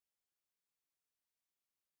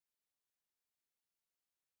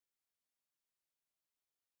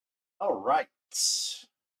All right.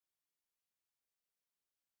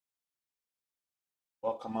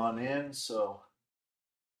 Welcome on in. So,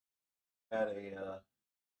 had a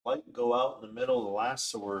light go out in the middle of the last,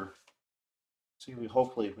 so we're see we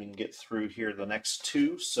hopefully we can get through here the next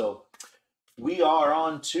two. So, we are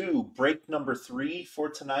on to break number three for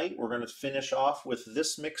tonight. We're going to finish off with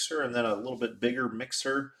this mixer and then a little bit bigger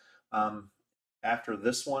mixer. Um, After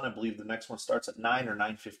this one, I believe the next one starts at 9 or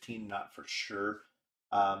 9:15, not for sure.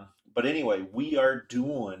 But anyway, we are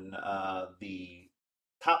doing the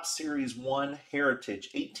Top Series 1 Heritage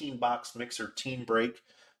 18 box mixer team break.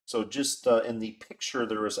 So just in the picture,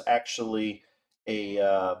 there was actually a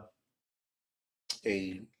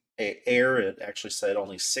a air. It actually said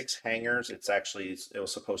only 6 hangers. It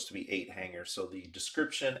was supposed to be 8 hangers. So the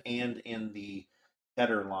description and in the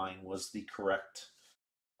header line was the correct.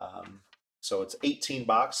 Um, so it's 18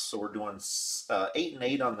 box. So we're doing 8 and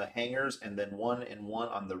 8 on the hangers, and then 1 and 1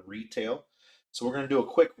 on the retail. So we're going to do a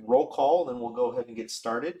quick roll call, then we'll go ahead and get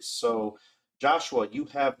started. So Joshua, you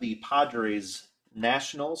have the Padres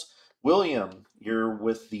Nationals. William, you're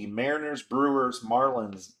with the Mariners, Brewers,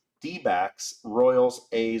 Marlins, D-backs, Royals,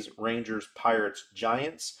 A's, Rangers, Pirates,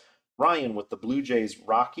 Giants. Ryan with the Blue Jays,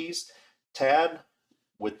 Rockies. Tad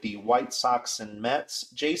with the White Sox and Mets.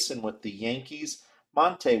 Jason with the Yankees.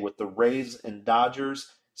 Monte with the Rays and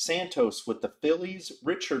Dodgers. Santos with the Phillies.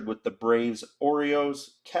 Richard with the Braves,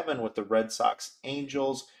 Orioles. Kevin with the Red Sox,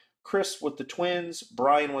 Angels. Chris with the Twins.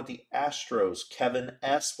 Brian with the Astros. Kevin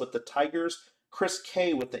S. with the Tigers. Chris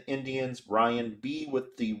K with the Indians, Ryan B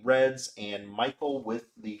with the Reds, and Michael with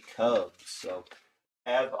the Cubs. So,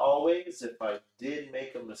 as always, if I did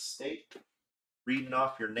make a mistake reading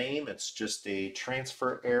off your name, it's just a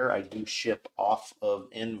transfer error. I do ship off of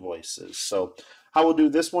invoices. So, how we'll do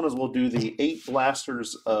this one is we'll do the 8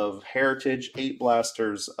 blasters of Heritage, 8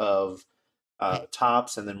 blasters of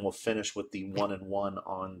Tops, and then we'll finish with the 1 and 1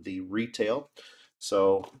 on the retail.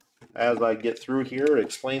 So, as I get through here,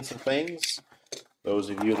 explain some things.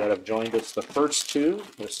 Those of you that have joined us the first two,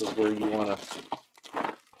 this is where you want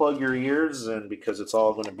to plug your ears, and because it's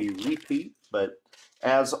all going to be repeat. But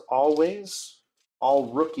as always,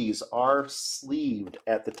 all rookies are sleeved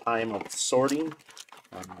at the time of sorting.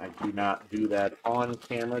 I do not do that on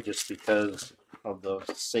camera just because of the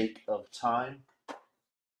sake of time.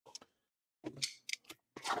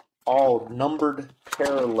 All numbered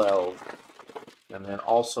parallel. And then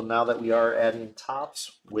also, now that we are adding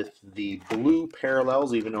tops with the blue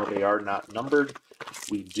parallels, even though they are not numbered,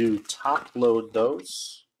 we do top load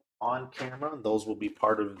those on camera. Those will be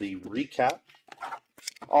part of the recap.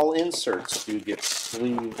 All inserts do get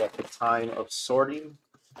sleeved at the time of sorting.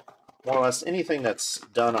 More or less anything that's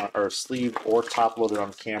done on, or sleeved or top loaded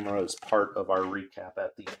on camera is part of our recap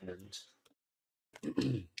at the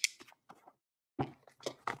end.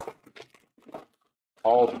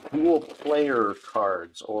 All dual player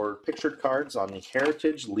cards or pictured cards on the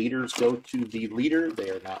Heritage leaders go to the leader. They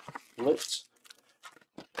are not flipped.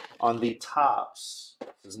 On the tops,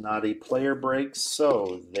 this is not a player break,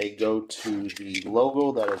 so they go to the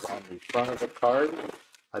logo that is on the front of the card.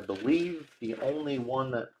 I believe the only one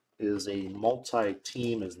that is a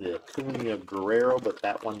multi-team is the Acuna Guerrero, but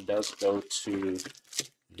that one does go to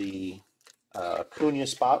the Acuna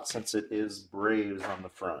spot since it is Braves on the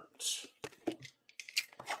front.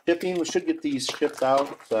 Shipping, we should get these shipped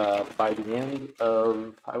out by the end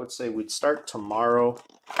of, I would say we'd start tomorrow.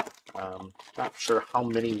 Not sure how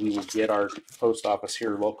many we will get. Our post office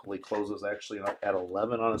here locally closes actually at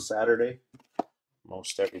 11 on a Saturday.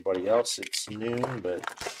 Most everybody else, it's noon, but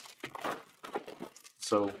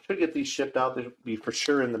so should get these shipped out. They'll be for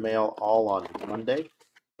sure in the mail all on Monday.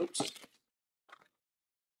 Oops.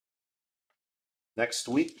 Next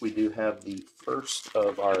week, we do have the first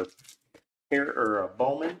of our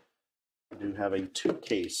Bowman. We do have a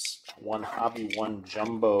 2-case, 1 hobby, 1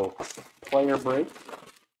 jumbo player break.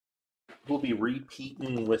 We'll be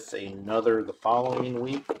repeating with another the following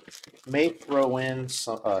week. May throw in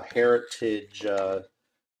some Heritage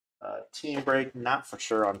team break. Not for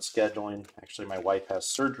sure on scheduling. Actually, my wife has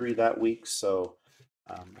surgery that week, so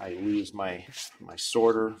I lose my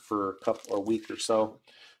sorter for a week or so.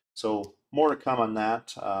 So more to come on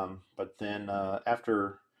that. But then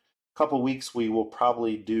after a couple weeks, we will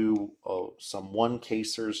probably do some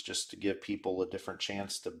 1-casers just to give people a different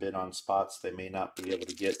chance to bid on spots they may not be able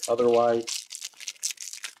to get otherwise.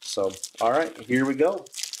 So, all right, here we go.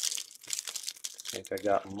 I think I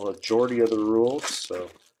got a majority of the rules. So,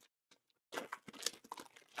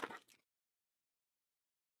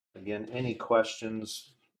 again, any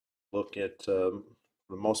questions? Look at, for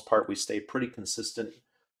the most part, we stay pretty consistent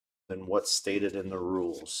than what's stated in the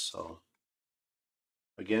rules. So,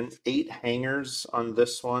 Again, 8 hangers on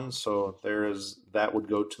this one, so that would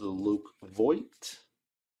go to the Luke Voigt.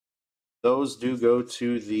 Those do go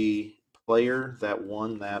to the player that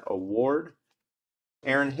won that award.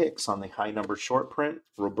 Aaron Hicks on the high number short print.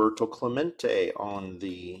 Roberto Clemente on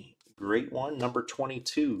the great one, number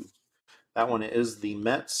 22. That one is the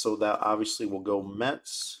Mets, so that obviously will go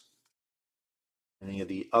Mets. Any of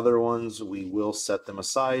the other ones, we will set them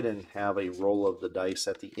aside and have a roll of the dice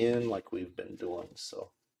at the end like we've been doing.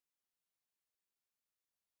 So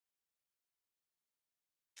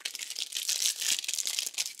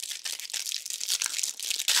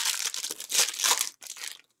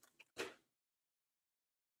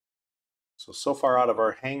So far out of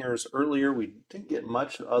our hangers earlier, we didn't get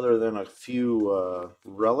much other than a few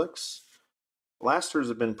relics. Blasters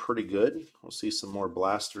have been pretty good. We'll see some more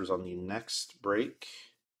blasters on the next break.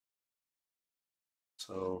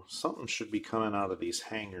 So something should be coming out of these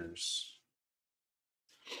hangers.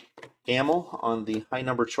 Gamel on the high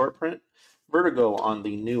number short print. Vertigo on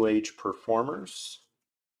the New Age Performers.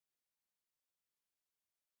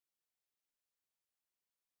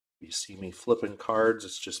 You see me flipping cards,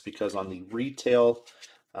 it's just because on the retail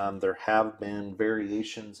there have been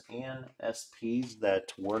variations and SPs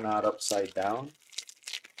that were not upside down.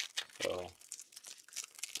 So,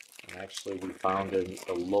 and actually we found an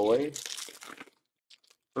Eloy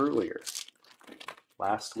earlier.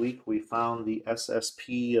 Last week we found the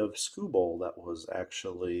SSP of Skubal that was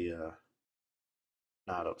actually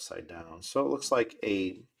not upside down. So it looks like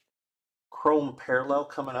a Chrome Parallel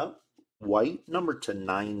coming up. White, number to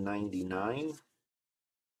 999.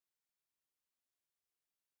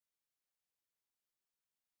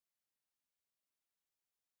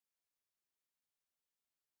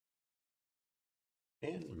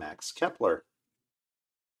 And Max Kepler.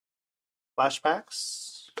 Flashbacks.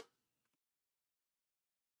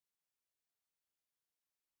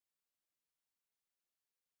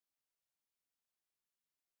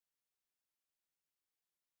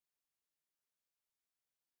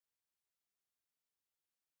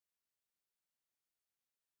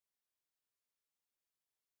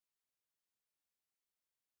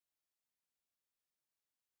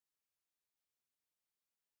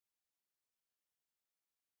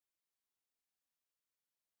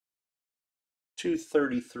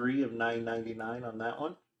 $233 of $9.99 on that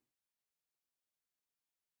one.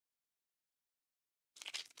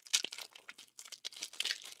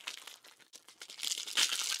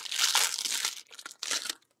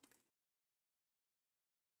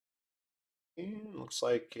 And looks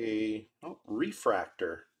like a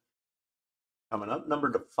refractor coming up,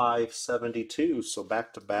 number to 572. So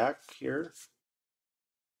back to back here.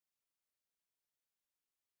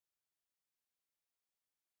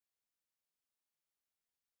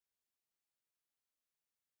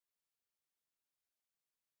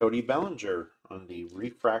 Cody Bellinger on the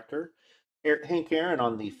refractor. Hank Aaron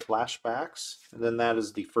on the flashbacks. And then that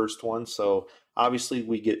is the first one. So obviously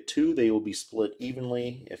we get 2. They will be split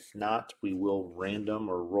evenly. If not, we will random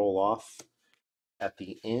or roll off at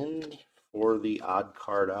the end for the odd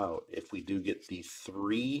card out. If we do get the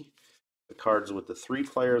cards with the 3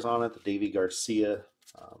 players on it, the Davy Garcia,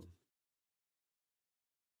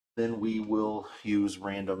 then we will use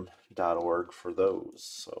random.org for those.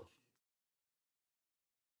 So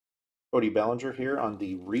Cody Bellinger here on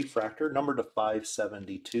the refractor, number to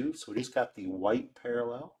 572. So he's got the white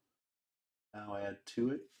parallel. Now add to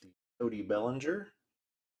it the Cody Bellinger,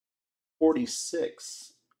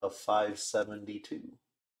 46 of 572.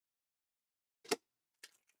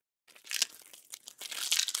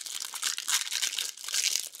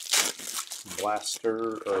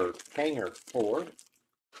 Blaster or hanger 4.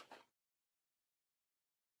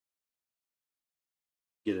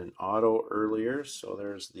 Get an auto earlier, so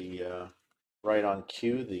there's the right on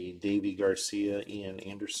cue, the Davy Garcia, Ian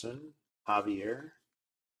Anderson, Javier.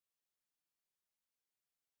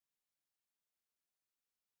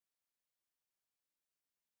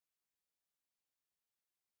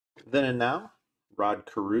 Then and now, Rod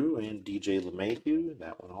Carew and DJ LeMahieu.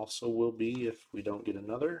 That one also will be if we don't get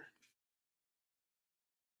another.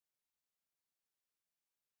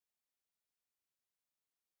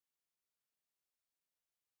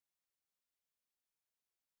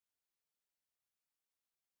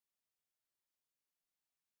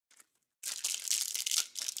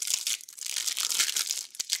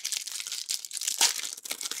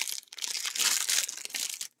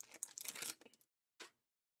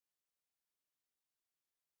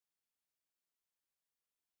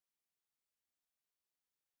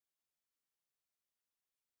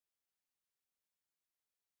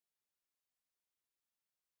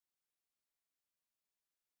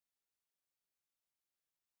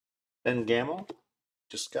 Ben Gamel,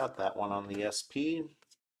 just got that one on the SP.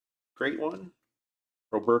 Great one.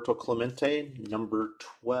 Roberto Clemente, number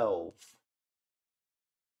 12.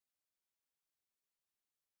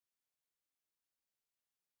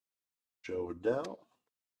 Joe Adell.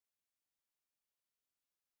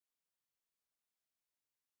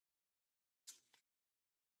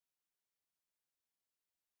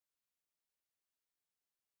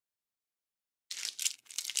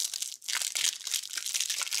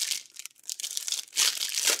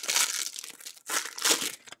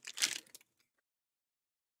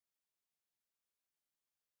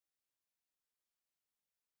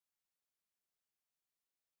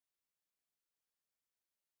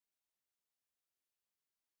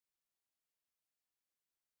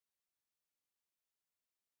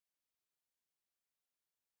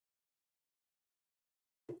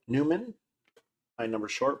 Newman, high number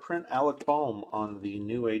short print. Alec Bohm on the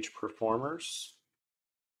New Age Performers.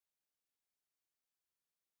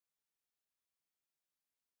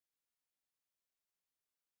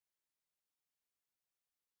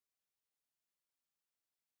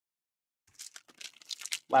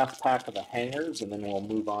 Last pack of the hangers, and then we'll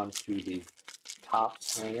move on to the top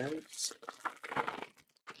hangers.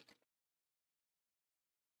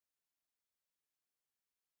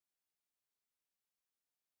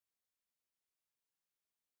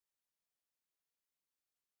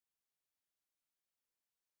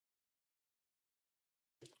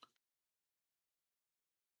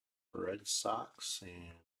 Red Sox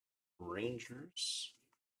and Rangers.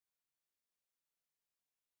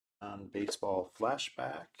 On baseball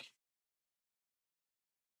flashback.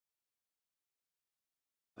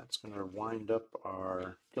 That's going to wind up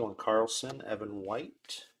our Dylan Carlson, Evan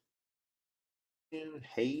White, and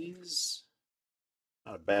Hayes.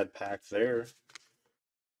 Not a bad pack there.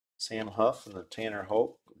 Sam Huff and the Tanner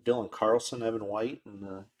Hope, Dylan Carlson, Evan White, and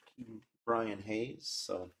the Brian Hayes.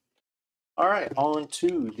 So, all right, on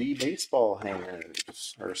to the baseball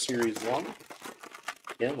hangers, or Series 1.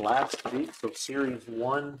 Again, last week, so Series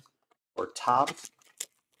 1 or top.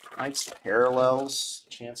 Nice parallels,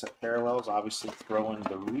 chance at parallels. Obviously, throw in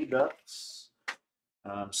the Redux.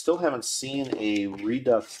 Still haven't seen a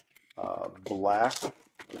Redux black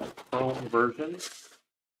chrome version.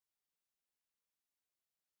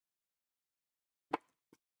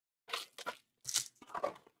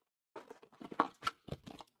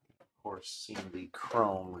 Of course, seen the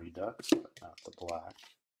chrome Redux, but not the black.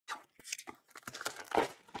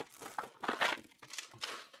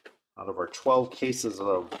 Out of our 12 cases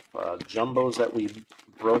of jumbos that we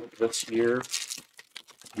broke this year,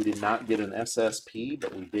 we did not get an SSP,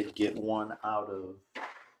 but we did get one out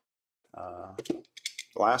of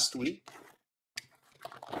last week.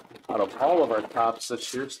 Out of all of our tops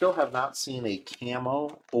this year, still have not seen a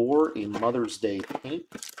camo or a Mother's Day pink.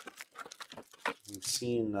 We've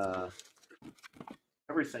seen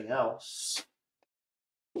everything else.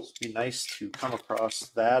 It'd be nice to come across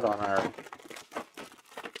that on our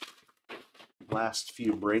last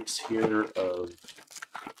few breaks here of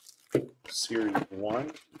Series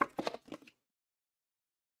 1.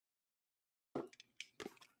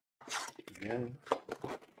 Again,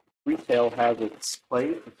 retail has its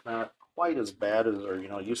place. It's not quite as bad as, or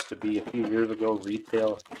it used to be a few years ago.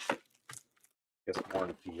 Retail, I guess more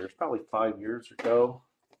than a few years, probably 5 years ago.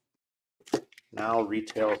 Now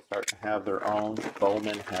retail is starting to have their own.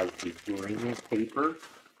 Bowman has the green paper.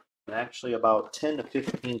 And actually about 10 to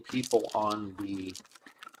 15 people on the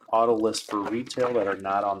auto list for retail that are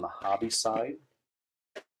not on the hobby side.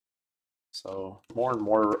 So more and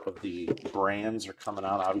more of the brands are coming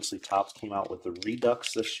out. Obviously, Topps came out with the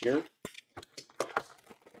Redux this year.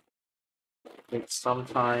 I think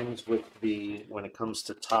sometimes when it comes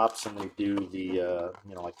to Topps and they do the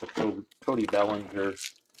like the Cody Bellinger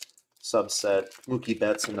subset, Mookie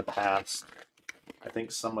Betts in the past, I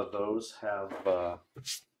think some of those have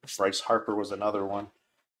Bryce Harper was another one.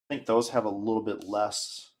 I think those have a little bit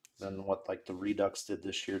less than what like the Redux did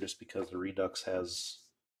this year, just because the Redux has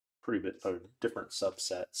pretty bit a different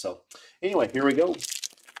subset. So anyway, here we go.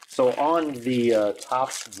 So on the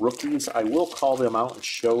Topps rookies, I will call them out and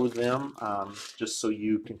show them just so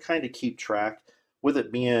you can kind of keep track. With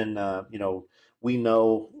it being, we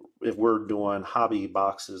know if we're doing hobby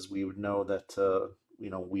boxes, we would know that,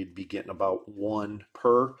 we'd be getting about one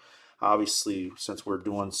per. Obviously, since we're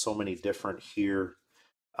doing so many different here,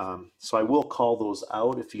 so I will call those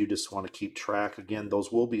out if you just want to keep track. Again,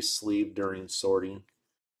 those will be sleeved during sorting.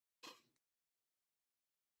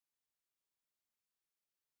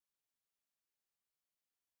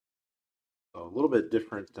 A little bit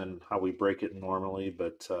different than how we break it normally,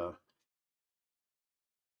 but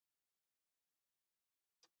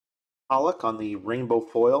Pollock on the rainbow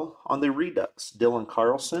foil. On the Redux, Dylan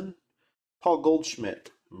Carlson, Paul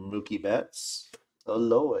Goldschmidt, Mookie Betts,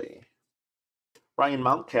 Eloy. Ryan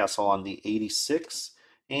Mountcastle on the 86,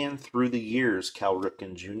 and through the years, Cal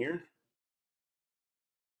Ripken Jr.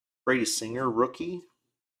 Brady Singer, rookie.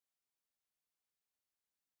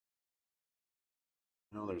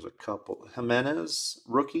 There's a couple. Jimenez,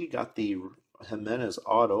 rookie, got the Jimenez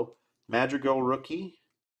auto. Madrigal, rookie.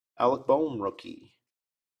 Alec Bohm, rookie.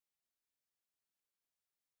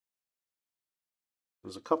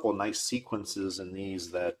 There's a couple of nice sequences in these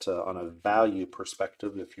that, on a value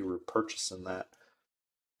perspective, if you were purchasing that,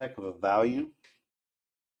 heck of a value.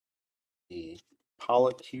 The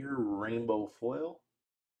Pollock here, rainbow foil.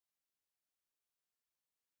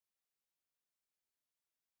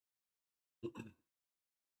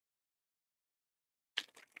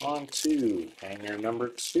 On to hanger number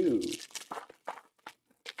 2.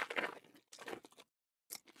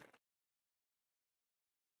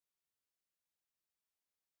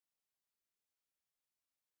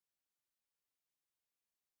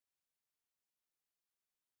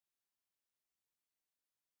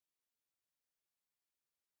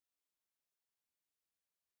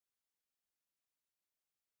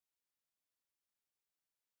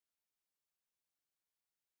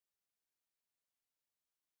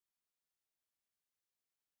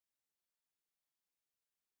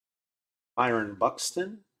 Byron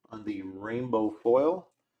Buxton on the rainbow foil.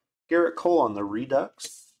 Garrett Cole on the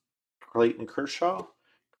Redux. Clayton Kershaw,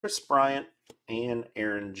 Chris Bryant, and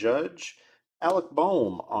Aaron Judge. Alec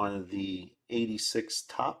Bohm on the 86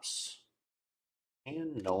 Topps.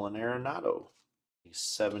 And Nolan Arenado, the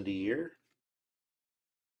 70-year.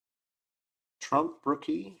 Trump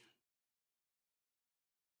rookie.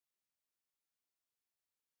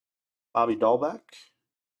 Bobby Dahlbeck,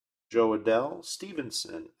 Joe Adell,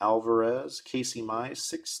 Stevenson, Alvarez, Casey Mize,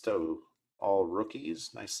 Sixto, all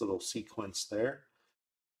rookies. Nice little sequence there.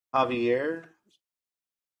 Javier,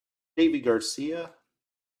 Davy Garcia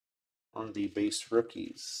on the base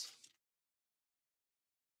rookies.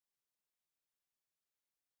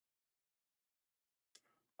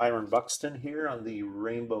 Byron Buxton here on the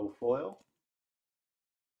rainbow foil.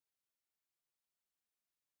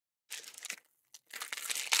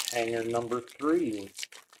 Hanger number 3.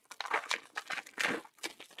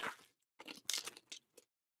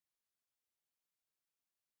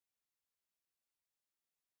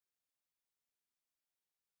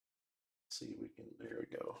 See, we can, there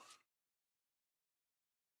we go.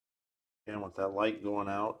 And with that light going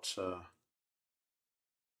out,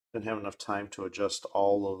 didn't have enough time to adjust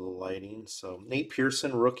all of the lighting. So Nate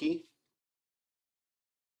Pearson, rookie.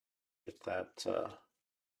 Get that,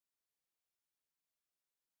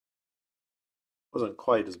 wasn't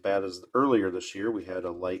quite as bad as earlier this year. We had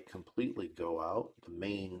a light completely go out, the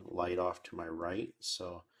main light off to my right.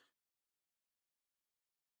 So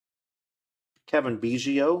Kevin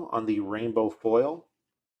Biggio on the rainbow foil.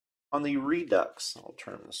 On the Redux, I'll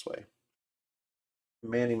turn this way.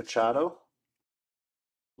 Manny Machado,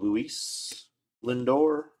 Luis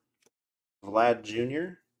Lindor, Vlad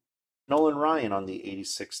Jr., Nolan Ryan on the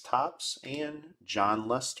 86 Topps, and John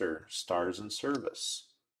Lester, Stars in Service.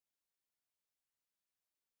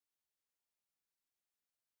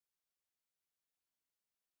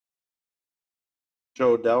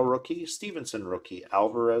 Joe Adell rookie, Stevenson rookie,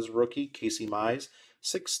 Alvarez rookie, Casey Mize,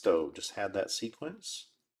 Sixto, just had that sequence.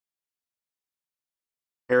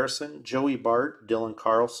 Harrison, Joey Bart, Dylan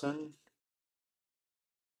Carlson,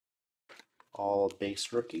 all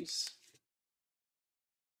base rookies.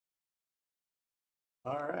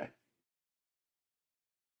 All right.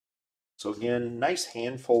 So again, nice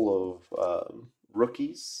handful of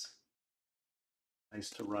rookies. Nice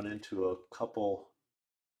to run into a couple.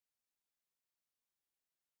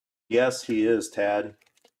 Yes, he is, Tad.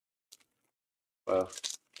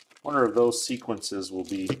 Wonder if those sequences will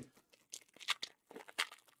be.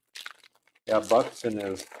 Yeah, Buxton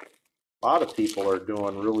is. A lot of people are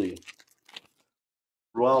doing really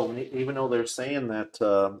well, even though they're saying that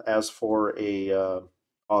as for a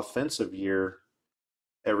offensive year,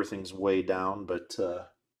 everything's way down. But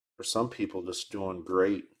for some people, just doing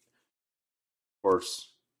great. Of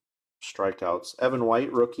course, strikeouts. Evan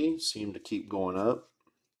White, rookie, seemed to keep going up.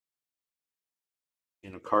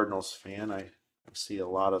 Being a Cardinals fan, I see a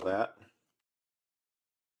lot of that.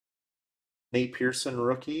 Nate Pearson,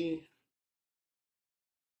 rookie.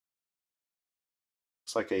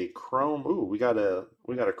 Looks like a chrome. Ooh, we got a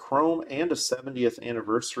chrome and a 70th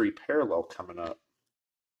anniversary parallel coming up.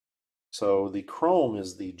 So the chrome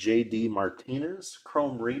is the JD Martinez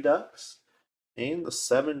Chrome Redux, and the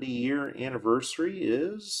 70-year anniversary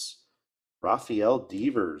is Rafael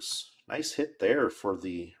Devers. Nice hit there for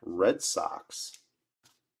the Red Sox.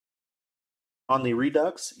 On the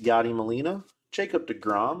Redux, Yadi Molina, Jacob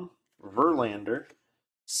deGrom, Verlander,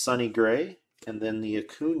 Sonny Gray, and then the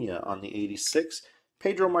Acuna on the 86.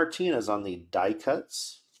 Pedro Martinez on the die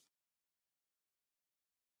cuts.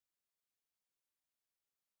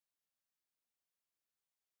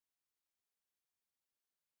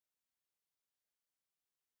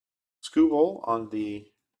 Skubal on the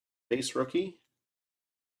base rookie.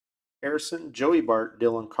 Harrison, Joey Bart,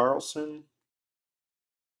 Dylan Carlson.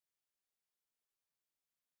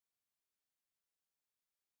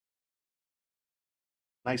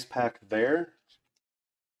 Nice pack there.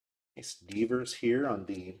 Nice Devers here on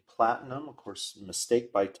the Platinum. Of course,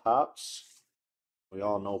 mistake by Topps. We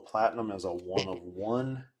all know Platinum as a 1 of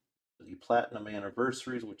 1. The Platinum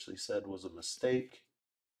Anniversaries, which they said was a mistake.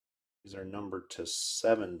 These are numbered to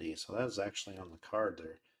 70, so that's actually on the card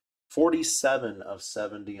there. 47 of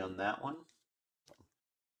 70 on that one.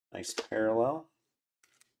 Nice parallel.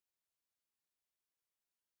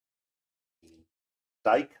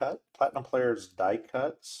 Die cut, Platinum Players die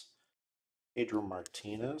cuts. Pedro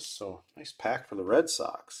Martinez, so nice pack for the Red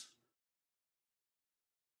Sox.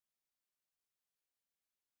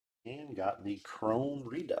 And got the Chrome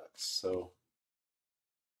Redux, so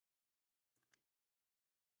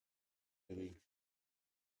the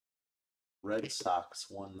Red Sox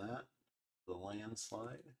won that, the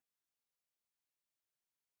landslide.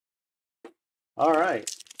 All right.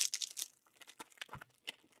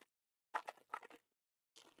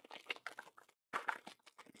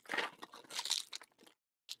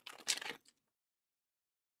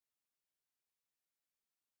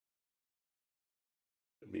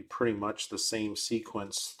 It'd be pretty much the same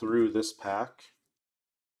sequence through this pack.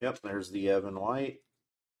 Yep, there's the Evan White.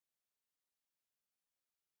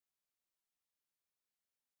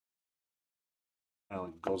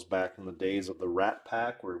 It goes back in the days of the Rat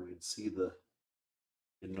Pack where we'd see the,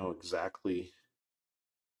 you know exactly.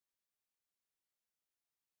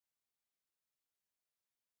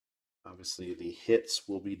 Obviously, the hits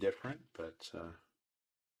will be different, but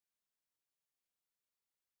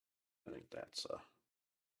I think that's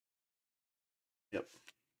yep.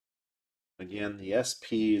 Again, the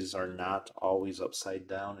SPs are not always upside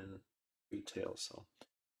down in retail. So,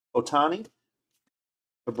 Ohtani,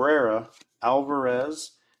 Cabrera,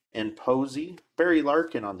 Alvarez, and Posey. Barry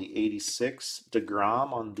Larkin on the 86.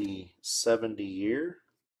 DeGrom on the 70-year.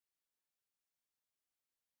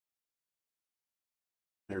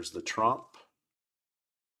 There's the Trump.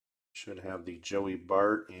 Should have the Joey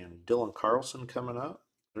Bart and Dylan Carlson coming up.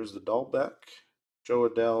 There's the Dahlbeck, Joe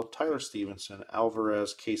Adell, Tyler Stevenson,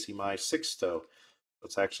 Alvarez, Casey Mize, Sixto.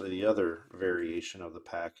 That's actually the other variation of the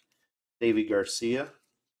pack. Davy Garcia.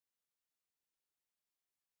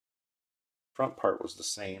 Front part was the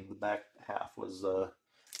same. The back half was the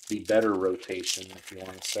better rotation, if you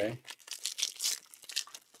want to say.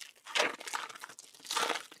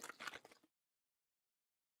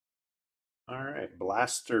 All right,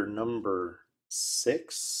 Blaster number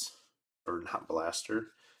 6, or not Blaster.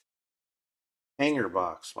 Hanger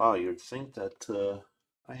box. Wow, you'd think that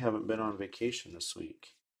I haven't been on vacation this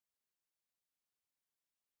week.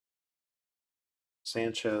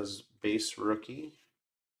 Sanchez base rookie.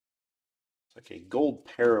 It's like a gold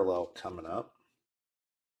parallel coming up.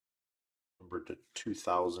 Number to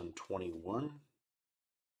 2021.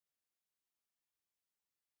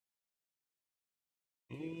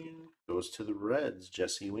 And goes to the Reds,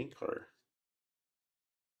 Jesse Winkler.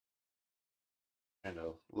 Kind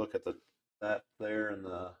of look at that there and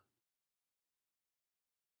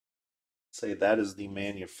say that is the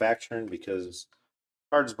manufacturing, because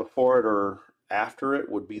cards before it or after it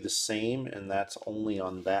would be the same, and that's only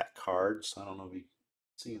on that card. So I don't know if you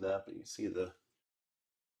see that, but you see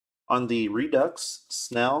on the Redux,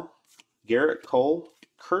 Snell, Garrett Cole,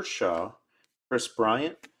 Kershaw, Chris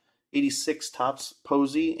Bryant, 86 Topps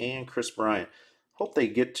Posey, and Chris Bryant. Hope they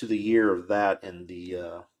get to the year of that in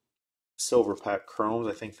the Silver Pack Chromes.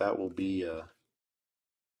 I think that will be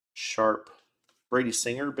sharp. Brady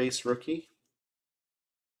Singer, base rookie.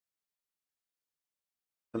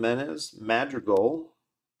 Jimenez, Madrigal,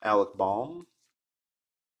 Alec Baum,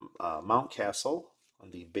 Mountcastle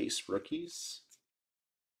on the base rookies.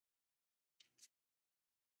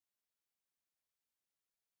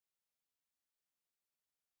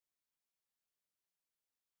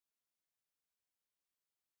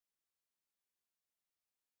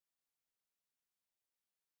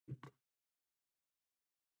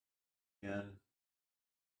 And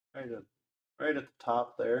right at the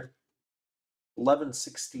top there,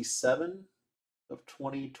 1167 of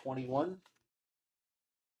 2021.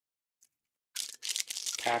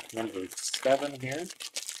 pack number 7 here.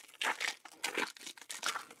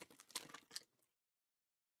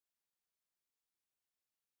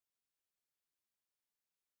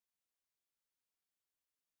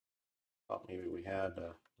 Thought maybe we had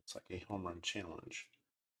it's like a home run challenge.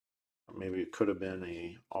 Or maybe it could have been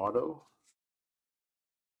a auto.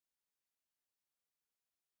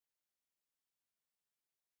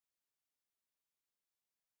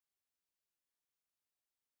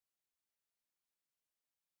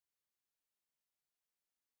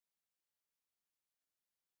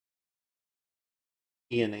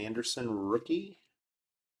 Ian Anderson, rookie.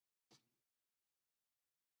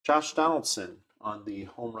 Josh Donaldson on the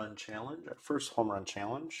home run challenge, our first home run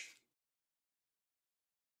challenge.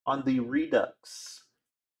 On the Redux,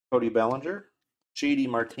 Cody Bellinger, JD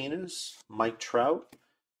Martinez, Mike Trout,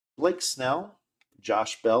 Blake Snell,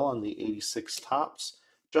 Josh Bell on the 86 Topps,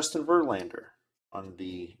 Justin Verlander on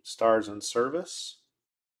the Stars in Service,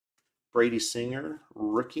 Brady Singer,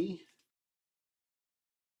 rookie,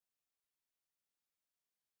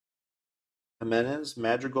 Jimenez,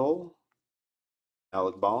 Madrigal,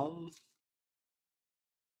 Alec Baum.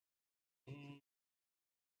 Oh,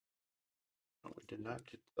 we did not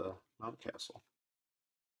get the Mountcastle.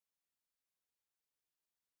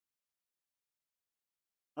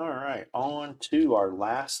 All right, on to our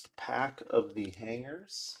last pack of the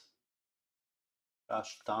hangers.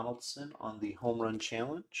 Josh Donaldson on the home run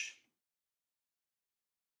challenge.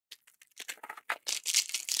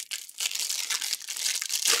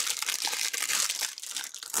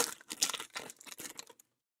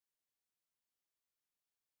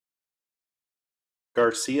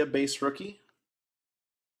 Garcia, base rookie.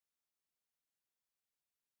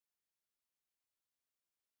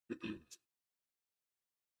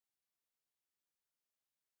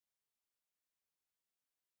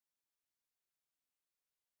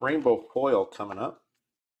 Rainbow foil coming up.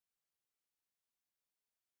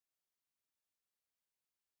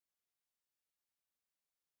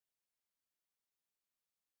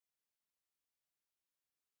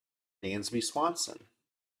 Dansby Swanson.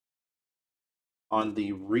 On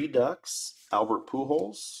the Redux, Albert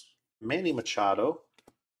Pujols, Manny Machado,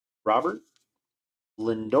 Robert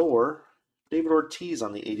Lindor, David Ortiz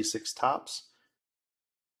on the 86 Topps,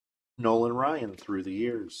 Nolan Ryan through the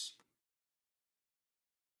years.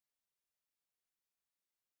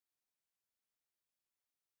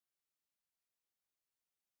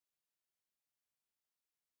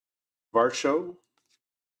 Varsho,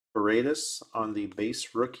 Paredes on the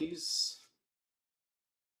base rookies.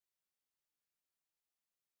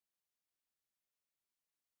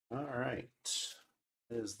 All right.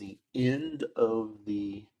 That is the end of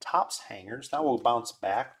the Topps hangers. Now we'll bounce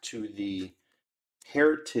back to the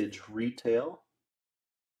Heritage Retail.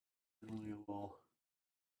 And we will.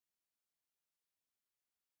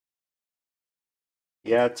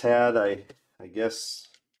 Yeah, Tad, I guess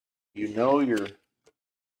you know you're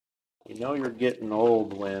getting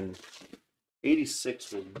old when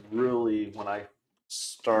 86 was really when I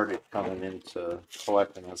started coming into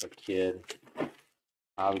collecting as a kid.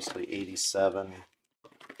 Obviously 87.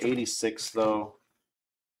 86 though.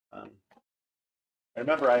 I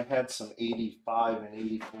remember I had some 85 and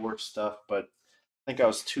 84 stuff, but I think I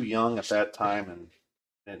was too young at that time and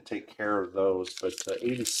didn't take care of those. But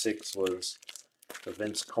 86 was the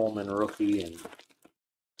Vince Coleman rookie. And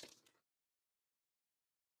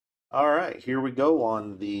all right, here we go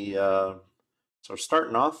on the. So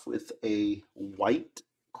starting off with a white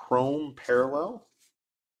chrome parallel.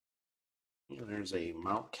 And there's a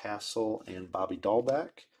Mountcastle and Bobby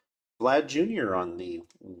Dahlbeck. Vlad Jr. on the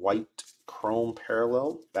white chrome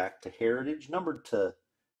parallel, back to Heritage, numbered to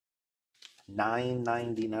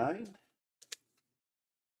 999.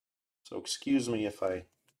 So excuse me if I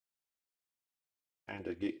kind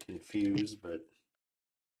of get confused, but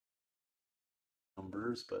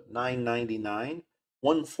numbers, but 999,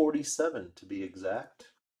 147 to be exact.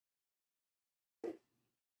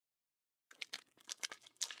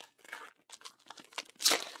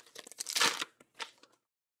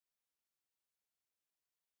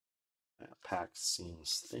 That pack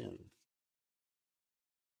seems thin.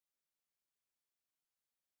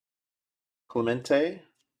 Clemente,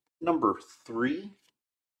 number 3.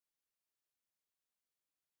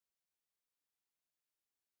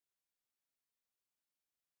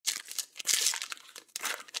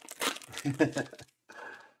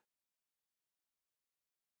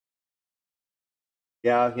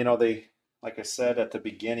 Yeah, they, like I said at the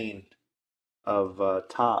beginning of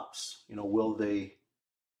Topps, will they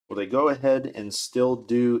go ahead and still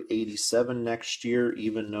do 87 next year,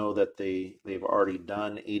 even though that they've already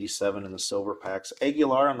done 87 in the silver packs?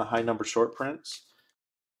 Aguilar on the high number short prints,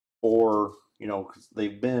 or, you know, 'cause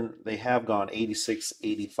they have gone 86,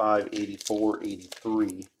 85, 84,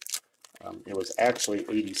 83. It was actually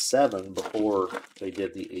 87 before they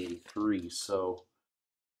did the 83. So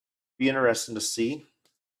be interesting to see.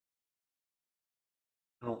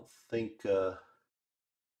 I don't think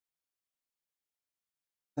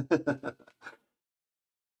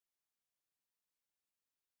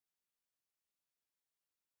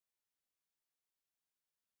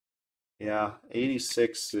yeah,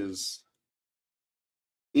 86 is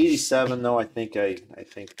 87 though. I think, you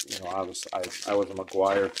know, I was a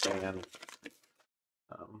McGuire fan.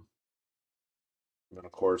 Um, and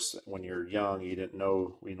of course, when you're young, you didn't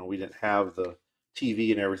know, you know, we didn't have the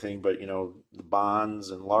TV and everything, but you know, the Bonds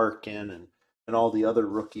and Larkin and all the other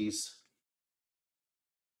rookies.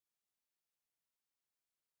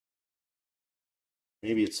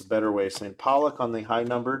 Maybe it's a better way of saying Pollock on the high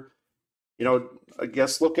number. You know, I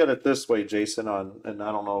guess look at it this way, Jason. And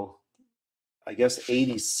I don't know. I guess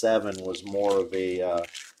 87 was more of a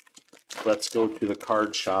let's go to the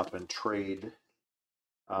card shop and trade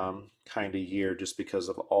kind of year, just because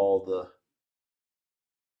of all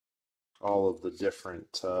of the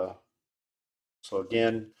different. So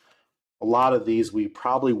again, a lot of these we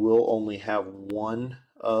probably will only have one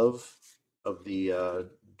of the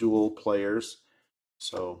dual players.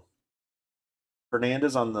 So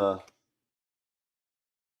Hernandez on the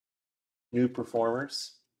new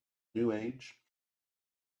performers, new age.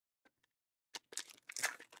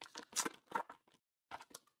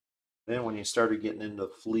 Then when you started getting into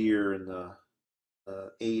Fleer in the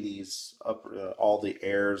 80s, up all the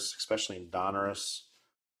heirs, especially in Donruss.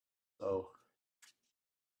 So of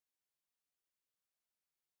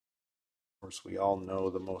course we all know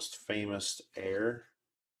the most famous heir.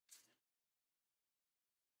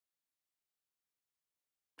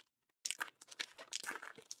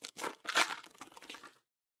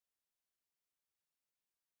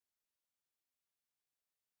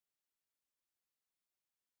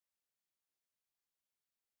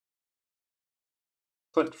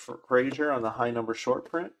 Clint Frazier on the high number short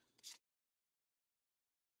print.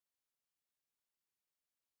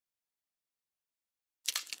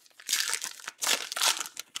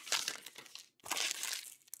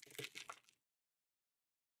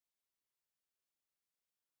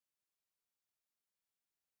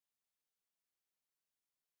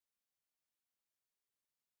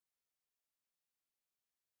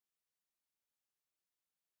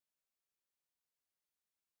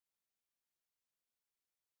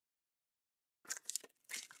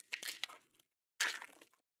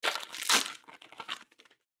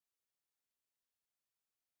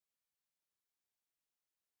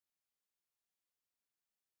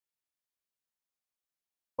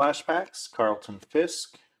 Flashbacks, Carlton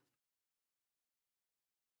Fisk.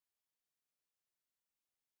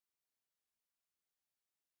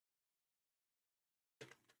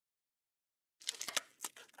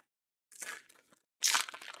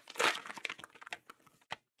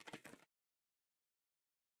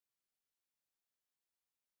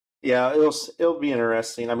 Yeah, it'll be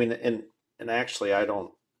interesting. I mean, and actually, I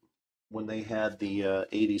don't. When they had the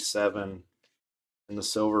 87 in the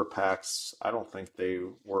silver packs, I don't think they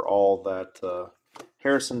were all that.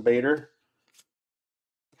 Harrison Bader,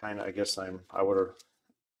 kind of. I guess I would have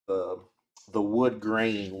the the wood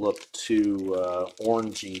grain looked too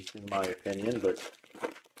orangey in my opinion, but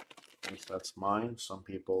at least that's mine. Some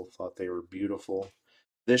people thought they were beautiful.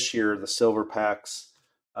 This year, the silver packs,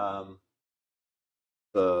 um,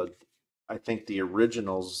 the I think the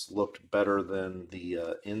originals looked better than the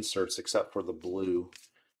inserts, except for the blue.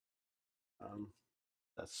 Um,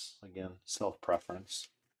 that's again self preference.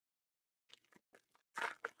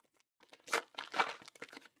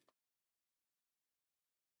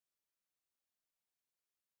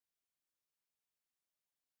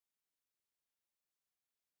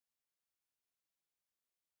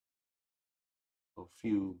 A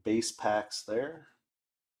few base packs there.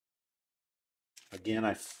 Again,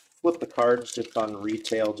 I flip the cards just on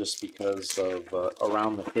retail, just because of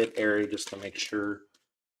around the hit area, just to make sure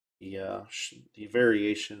the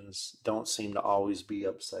variations don't seem to always be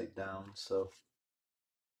upside down. So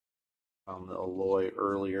on the Alloy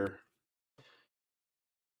earlier.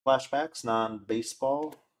 Flashbacks,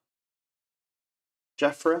 non-baseball.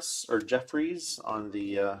 Jeffries on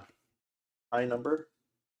the high number.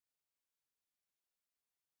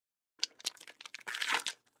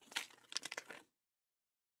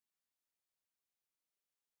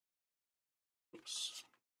 Oops,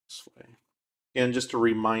 this way. And just a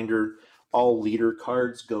reminder, all leader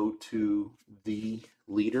cards go to the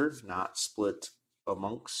leader, not split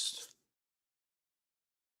amongst.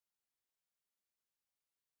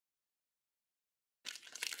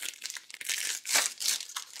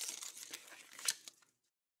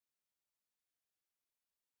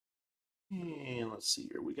 And let's see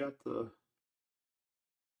here. We got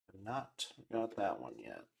not got that one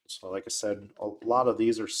yet. So like I said, a lot of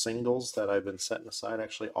these are singles that I've been setting aside.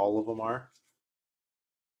 Actually, all of them are.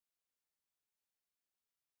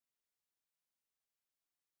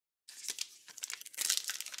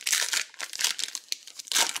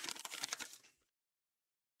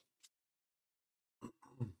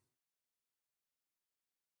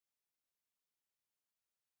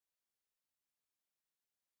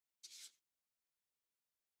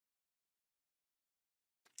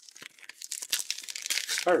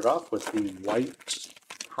 Started off with the white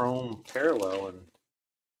chrome parallel, and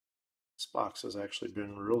this box has actually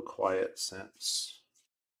been real quiet since.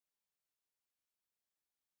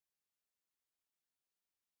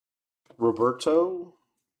 Roberto,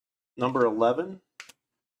 number 11,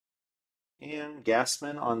 and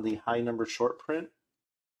Gassman on the high number short print.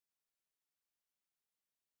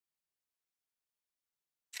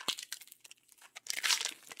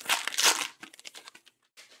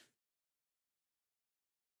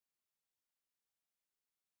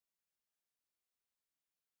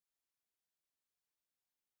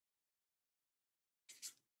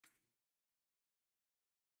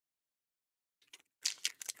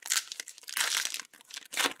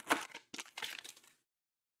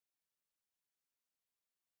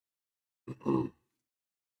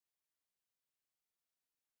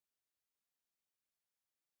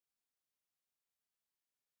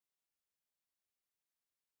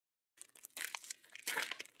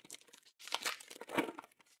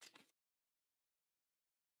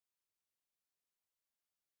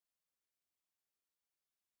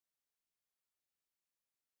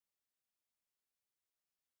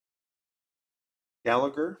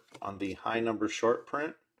 Gallagher on the high number short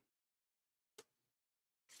print.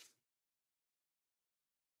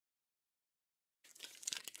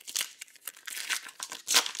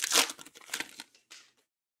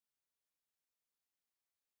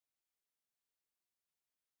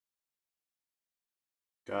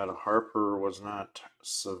 Got a Harper was not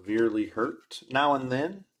severely hurt now and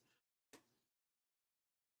then.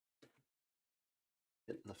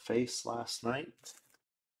 Hit in the face last night.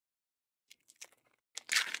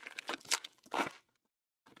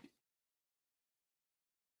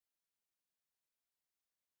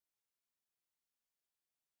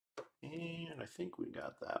 And I think we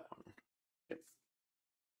got that one. Yep.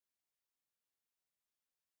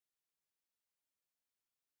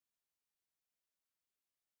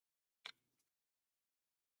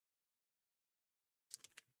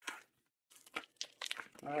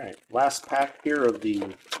 All right, last pack here of the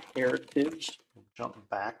Heritage. Jump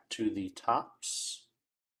back to the Topps.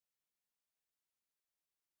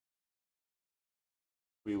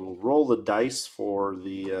 We will roll the dice for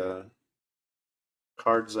the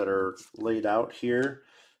cards that are laid out here.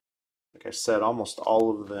 Like I said, almost all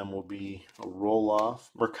of them will be a roll-off.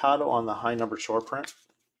 Mercado on the high number short print.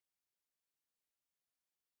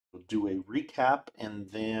 We'll do a recap, and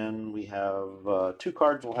then we have 2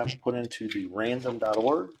 cards we'll have to put into the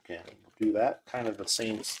random.org, and we'll do that. Kind of the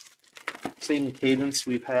same cadence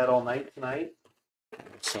we've had all night tonight.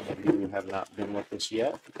 Some of you have not been with us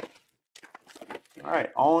yet. All right,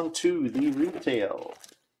 on to the retail.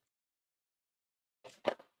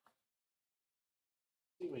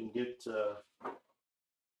 See if we can get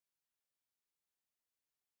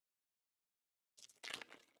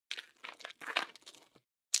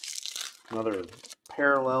another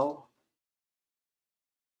parallel.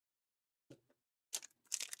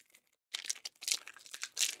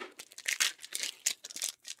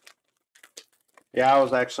 Yeah, I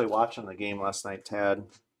was actually watching the game last night, Tad.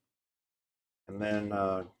 And then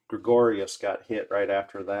Gregorius got hit right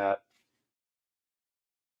after that.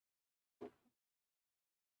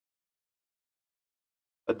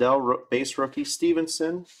 Adele base rookie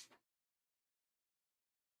Stevenson.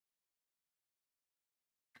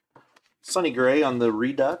 Sonny Gray on the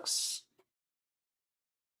Redux.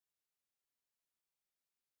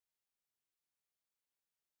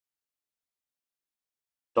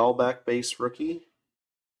 Dahlbeck base rookie.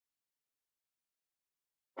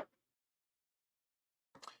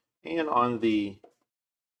 And on the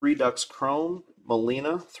Redux Chrome,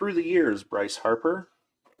 Molina. Through the years, Bryce Harper.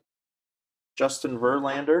 Justin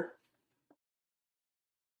Verlander.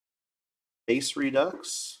 Base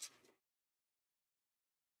Redux.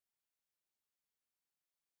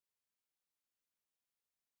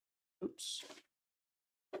 Oops.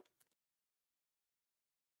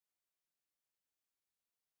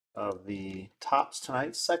 Of the Topps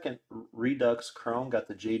tonight, second Redux Chrome, got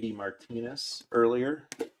the JD Martinez earlier.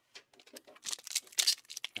 That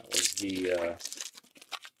was the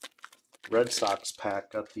Red Sox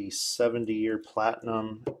pack got the 70-year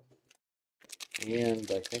platinum and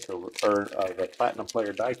I think the platinum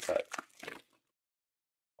player die cut,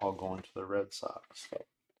 all going to the Red Sox. So.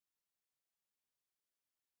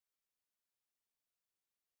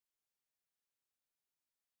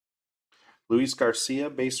 Luis Garcia,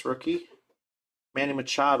 base rookie. Manny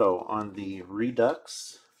Machado on the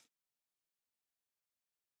Redux.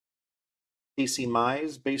 Casey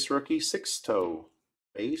Mize, base rookie. Sixto,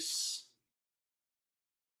 base.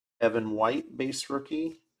 Evan White, base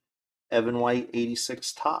rookie. Evan White,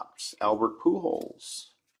 86 tops. Albert Pujols.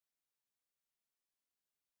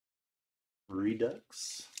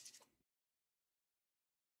 Redux.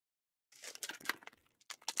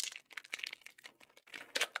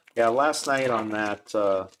 Yeah, last night on that,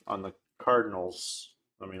 on the Cardinals,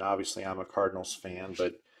 I mean, obviously I'm a Cardinals fan,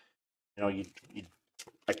 but you know,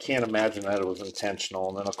 I can't imagine that it was intentional.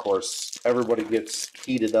 And then, of course, everybody gets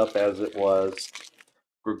heated up as it was.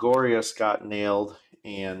 Gregorius got nailed,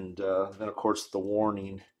 and then, of course, the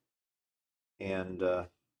warning. And it's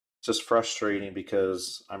just frustrating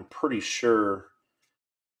because I'm pretty sure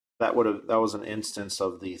that was an instance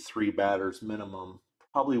of the 3 batters minimum.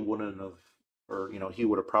 Probably wouldn't have, or you know, he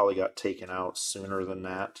would have probably got taken out sooner than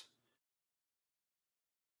that.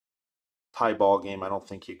 Tie ball game, I don't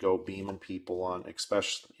think you go beaming people on,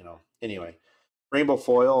 especially, you know. Anyway, rainbow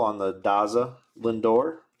foil on the Daza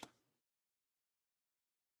Lindor.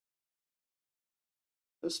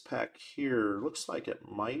 This pack here looks like it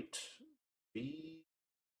might be,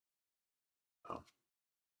 oh,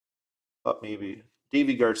 thought maybe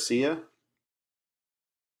Davy Garcia.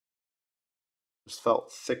 Just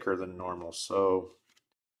felt thicker than normal. So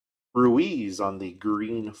Ruiz on the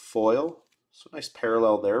green foil. So nice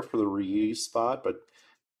parallel there for the Ruiz spot, but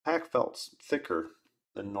pack felt thicker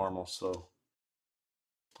than normal. So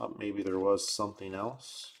thought maybe there was something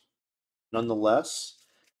else. Nonetheless,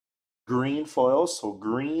 green foils. So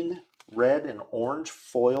green, red, and orange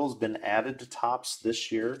foils been added to tops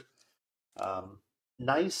this year.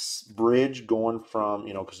 Nice bridge going from,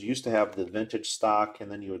 you know, because you used to have the vintage stock,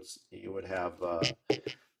 and then you would have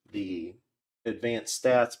the advanced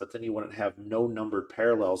stats, but then you wouldn't have no numbered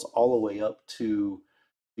parallels all the way up to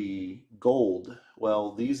the gold.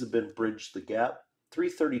 Well, these have been bridged the gap.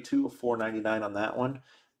 332 of 499 on that one,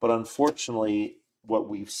 but unfortunately, what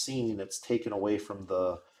we've seen, it's taken away from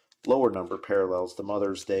the lower number parallels, the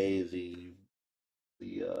Mother's Day, the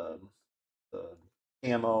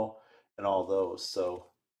camo, and all those. So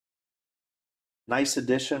nice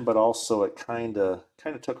addition, but also it kind of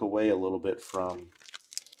took away a little bit from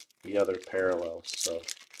the other parallels. So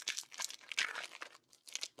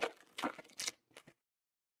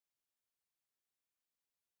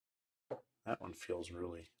that one feels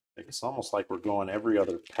really, it's almost like we're going every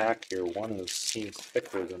other pack here. One seems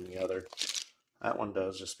thicker than the other. That one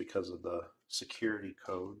does, just because of the security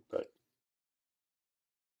code, but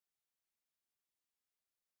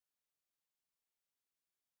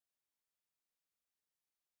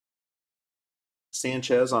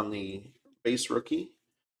Sanchez on the base rookie.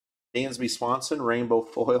 Dansby Swanson, rainbow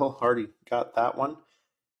foil, already got that one.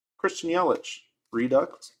 Christian Yelich,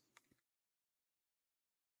 Redux.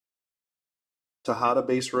 Tejada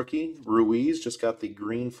base rookie. Ruiz just got the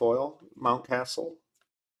green foil, Mountcastle.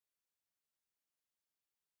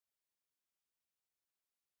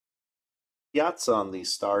 Piazza on the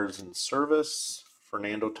Stars in Service.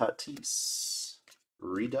 Fernando Tatis,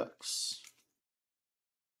 Redux.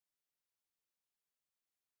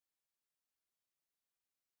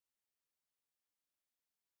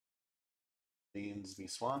 Dansby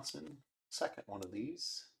Swanson, second one of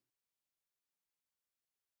these.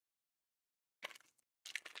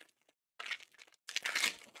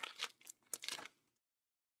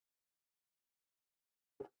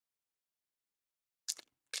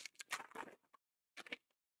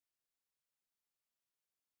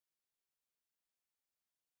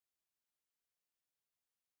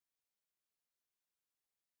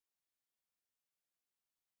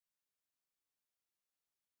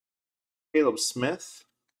 Caleb Smith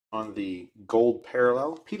on the gold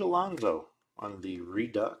parallel. Pete Alonso on the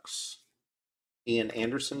Redux. Ian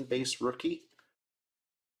Anderson base rookie.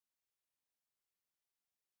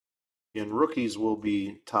 And rookies will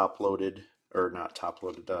be top loaded, or not top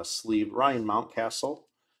loaded, sleeved. Ryan Mountcastle,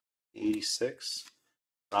 86.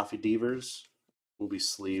 Rafi Devers will be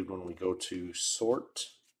sleeved when we go to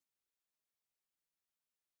sort.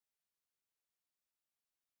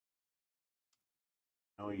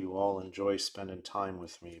 I know you all enjoy spending time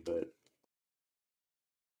with me, but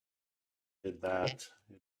did that.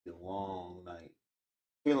 It'd be a long night.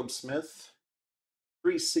 Caleb Smith,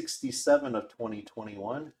 367 of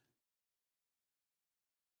 2021.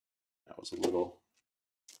 That was a little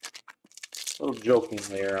joking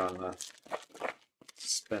there on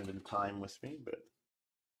spending time with me, but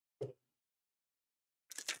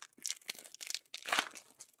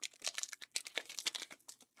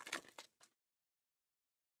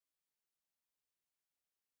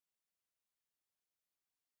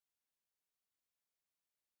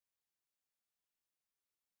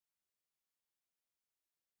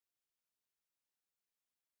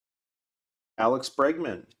Alex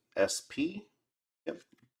Bregman, SP. Yep.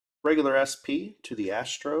 Regular SP to the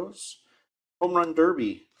Astros. Home Run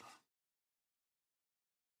Derby.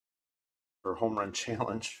 Or Home Run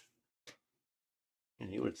Challenge.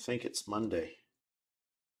 And you would think it's Monday.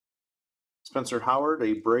 Spencer Howard,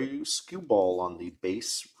 a Braves skewball on the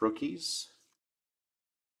base rookies.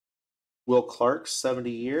 Will Clark,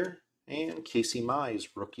 70-year. And Casey Mize,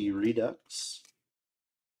 rookie redux.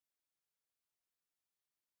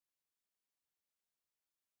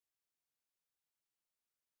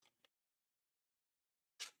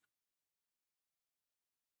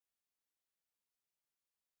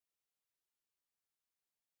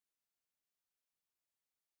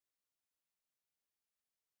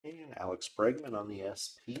 And Alex Bregman on the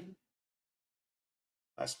SP.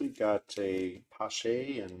 Last week got a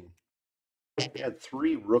Pache, and we had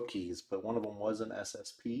 3 rookies, but one of them was an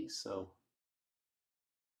SSP, so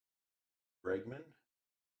Bregman.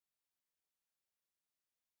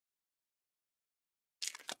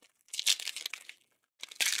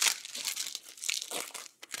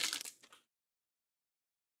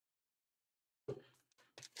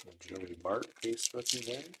 Joey Bart, base rookie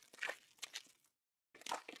there.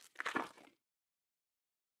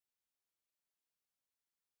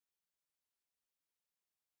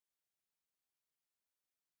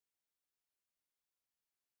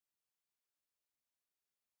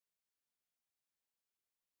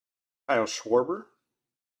 Kyle Schwarber,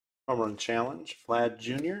 Home Run Challenge. Vlad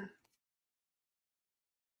Jr.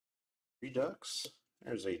 Redux.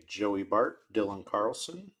 There's a Joey Bart, Dylan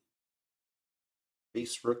Carlson.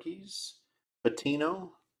 Base rookies.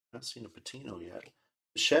 Patino. Not seen a Patino yet.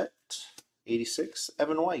 Bichette, 86.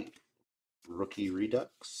 Evan White, rookie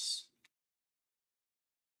redux.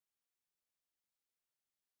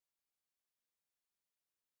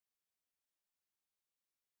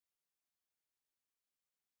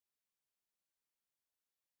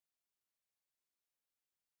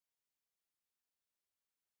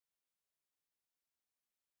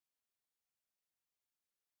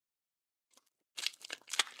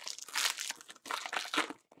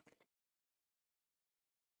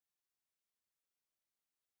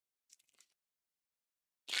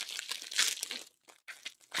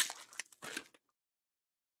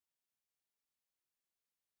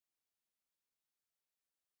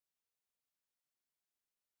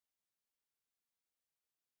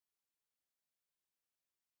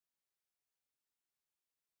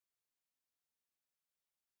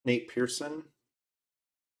 Nate Pearson.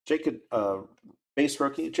 Jacob, base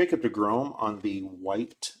rookie. Jacob DeGrom on the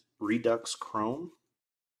white redux chrome.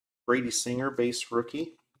 Brady Singer, base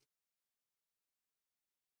rookie.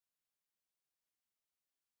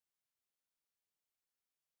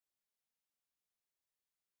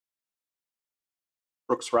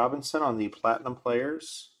 Brooks Robinson on the platinum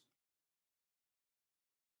players.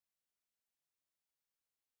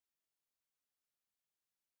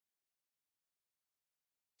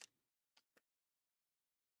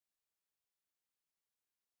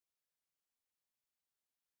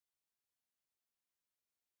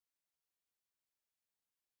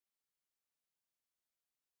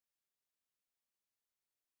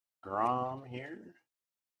 Grom here.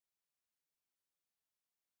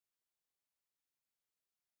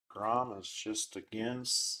 Grom is just again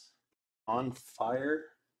on fire.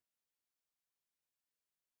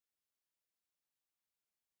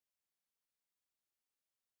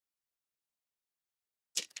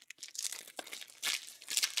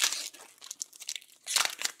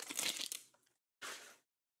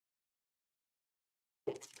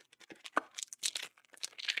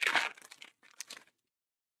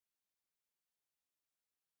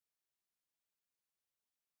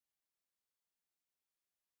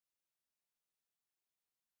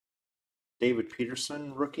 David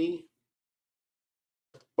Peterson, rookie.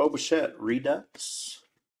 Bo Bichette, redux.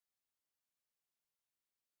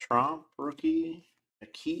 Trump, rookie.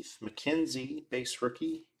 Keith McKenzie, base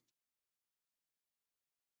rookie.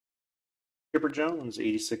 Chipper Jones,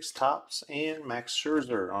 86 tops. And Max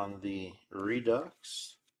Scherzer on the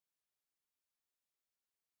redux.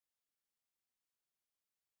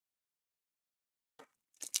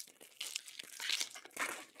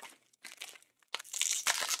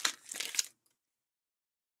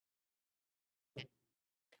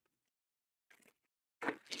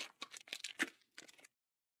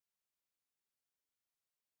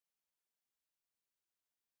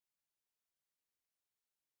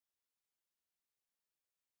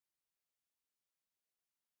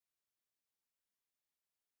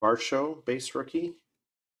 Varsho, base rookie.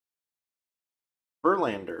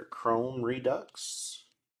 Verlander, Chrome Redux.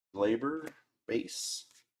 Glaber, base.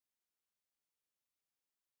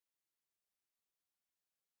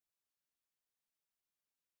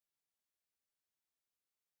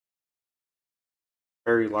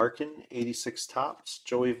 Barry Larkin, 86 tops.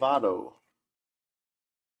 Joey Votto.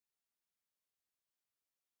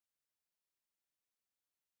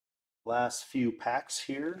 Last few packs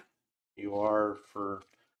here. You are for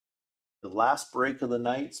the last break of the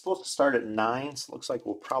night. It's supposed to start at 9, so it looks like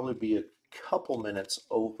we'll probably be a couple minutes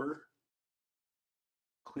over.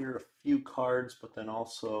 Clear a few cards, but then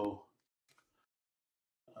also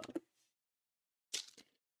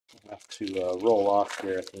have to roll off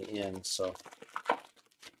here at the end. So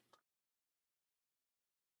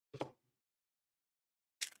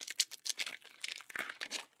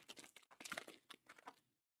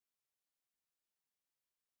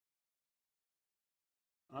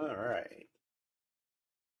all right.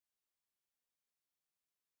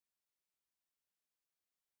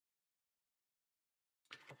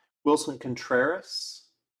 Wilson Contreras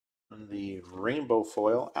on the rainbow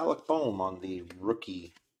foil. Alec Bohm on the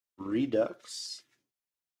rookie Redux.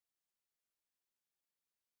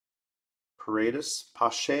 Paredes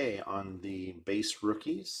Pache on the base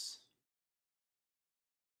rookies.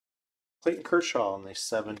 Clayton Kershaw on the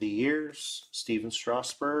 70 years. Steven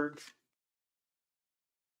Strasburg.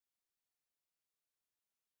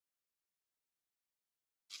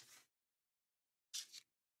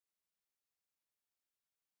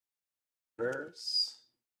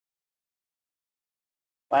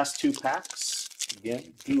 Last two packs.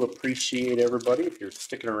 Again, do appreciate everybody if you're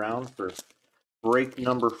sticking around for break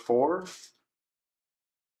number 4.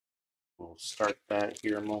 We'll start that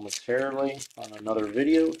here momentarily on another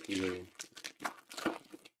video. If you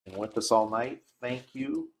been with us all night, thank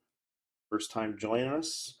you. First time joining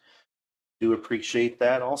us. Do appreciate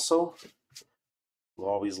that also. We'll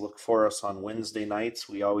always look for us on Wednesday nights.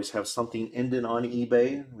 We always have something ending on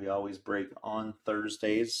eBay. We always break on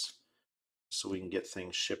Thursdays so we can get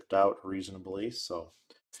things shipped out reasonably. So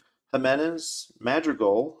Jimenez,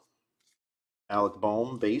 Madrigal, Alec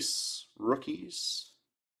Bohm, base rookies.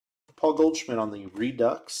 Paul Goldschmidt on the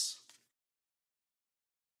Redux.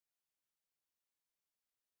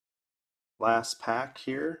 Last pack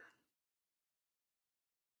here.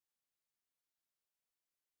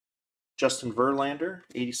 Justin Verlander,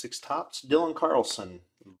 86 tops. Dylan Carlson,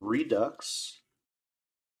 Redux.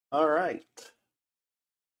 All right.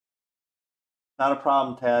 Not a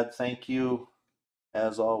problem, Tad. Thank you,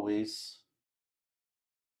 as always.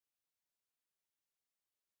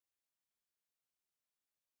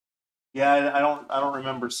 Yeah, I don't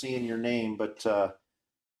remember seeing your name, but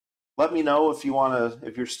let me know if you want to,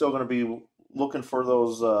 if you're still going to be looking for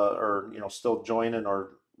those, or still joining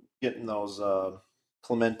or getting those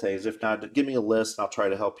Clementes. If not, give me a list and I'll try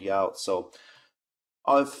to help you out. So,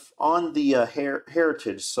 if on the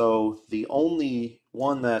Heritage, so the only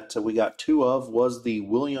one that we got 2 of was the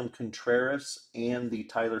William Contreras and the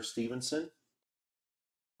Tyler Stevenson.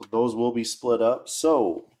 So those will be split up.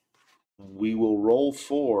 So we will roll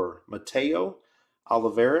for Mateo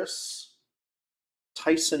Olivares,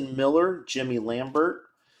 Tyson Miller, Jimmy Lambert.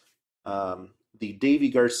 The Davy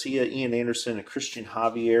Garcia, Ian Anderson, and Christian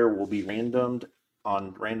Javier will be randomed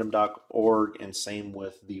on random.org, and same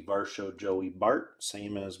with the Varsho Joey Bart,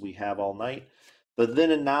 same as we have all night. The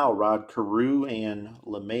Then and Now, Rod Carew and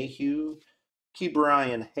LeMahieu,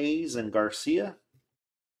 Ke'Bryan Hayes and Garcia,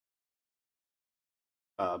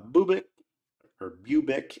 Bubic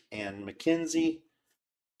and McKenzie,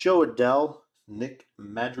 Joe Adell, Nick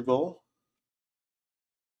Madrigal,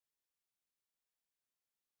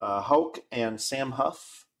 Hulk and Sam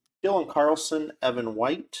Huff, Dylan Carlson, Evan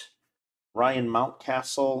White, Ryan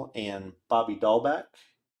Mountcastle, and Bobby Dahlback,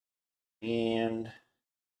 and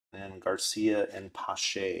then Garcia and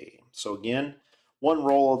Pache. So again, one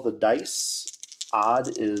roll of the dice.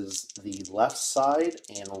 Odd is the left side,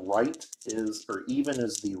 and right is, or even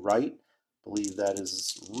is the right. I believe that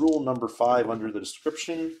is rule number 5 under the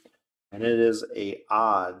description. And it is a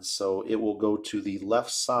odd, so it will go to the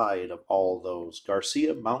left side of all those.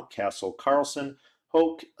 Garcia, Mountcastle, Carlson,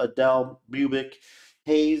 Hoke, Adell, Bubic,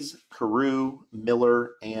 Hayes, Carew,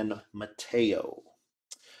 Miller, and Mateo.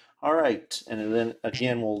 All right, and then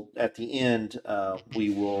again, we'll at the end we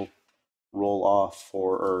will roll off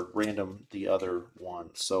or random the other one.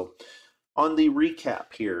 So on the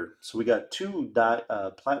recap here, so we got 2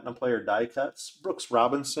 Platinum Player die cuts, Brooks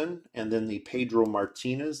Robinson, and then the Pedro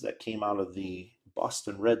Martinez that came out of the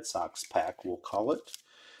Boston Red Sox pack, we'll call it.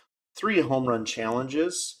 3 home run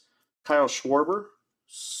challenges, Kyle Schwarber,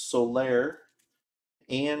 Soler,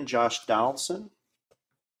 and Josh Donaldson.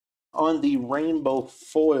 On the rainbow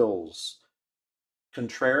foils,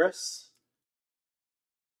 Contreras,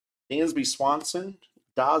 Dansby Swanson,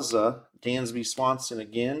 Daza, Dansby Swanson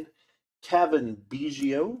again, Kevin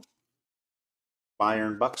Biggio,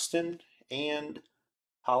 Byron Buxton, and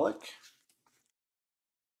Pollock.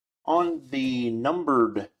 On the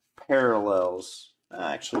numbered parallels,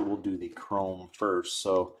 actually we'll do the chrome first.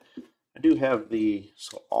 So I do have the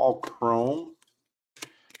all chrome.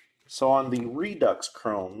 So on the Redux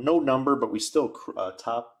Chrome, no number, but we still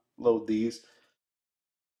top load these.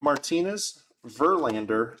 Martinez,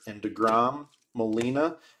 Verlander, and DeGrom,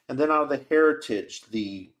 Molina. And then out of the Heritage,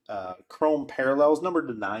 the Chrome Parallels, numbered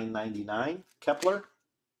to 999, Kepler,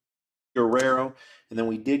 Guerrero. And then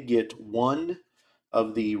we did get one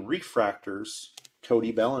of the Refractors,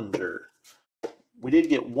 Cody Bellinger. We did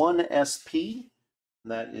get one SP,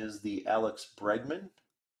 and that is the Alex Bregman.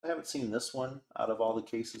 I haven't seen this one out of all the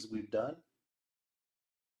cases we've done.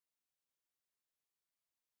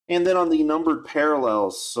 And then on the numbered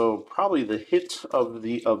parallels, so probably the hit of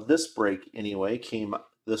this break anyway came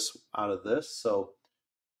this out of this. So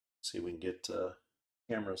let's see if we can get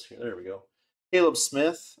cameras here. There we go. Caleb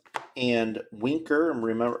Smith and Winker, and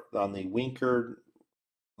remember on the Winker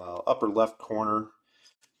upper left corner,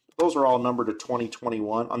 those are all numbered to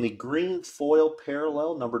 2021. On the green foil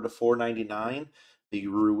parallel, numbered to 499, the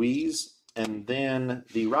Ruiz, and then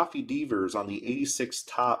the Rafi Devers on the 86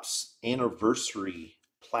 Topps anniversary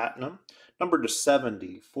platinum, numbered to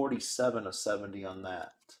 70, 47 of 70 on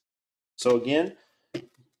that. So again,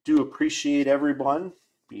 do appreciate everyone.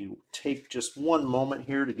 We take just one moment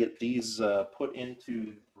here to get these put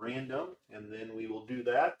into random, and then we will do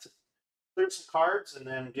that, clear some cards, and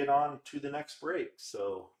then get on to the next break.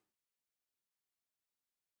 So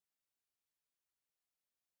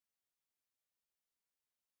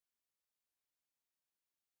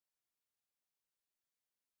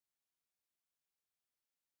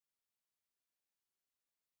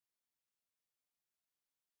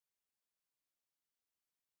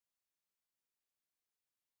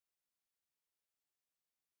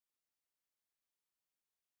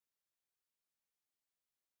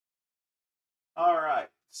all right,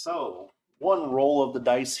 so one roll of the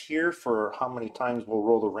dice here for how many times we'll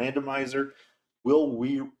roll the randomizer. We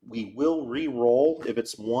will re-roll if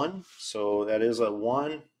it's one, so that is a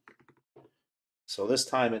 1. So this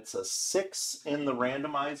time it's a 6 in the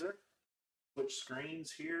randomizer. Switch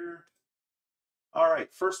screens here. All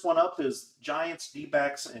right, first one up is Giants,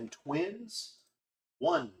 D-backs, and Twins.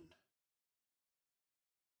 1,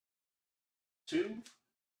 2,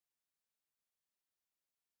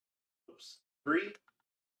 3,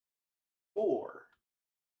 4,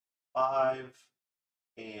 5,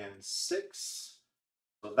 and 6.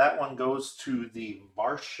 So that one goes to the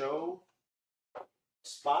Varsho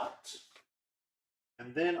spot.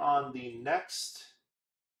 And then on the next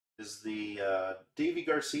is the Davey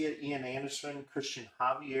Garcia, Ian Anderson, Christian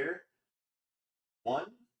Javier. 1,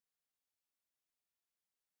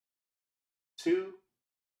 2,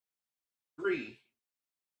 3,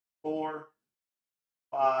 4,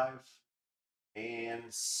 5, and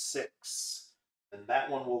 6. And that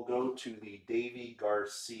one will go to the Davey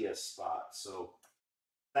Garcia spot. So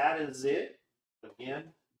that is it.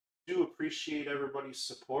 Again, do appreciate everybody's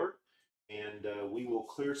support, and we will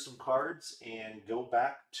clear some cards and go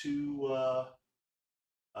back to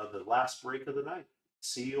the last break of the night.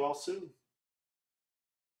 See you all soon.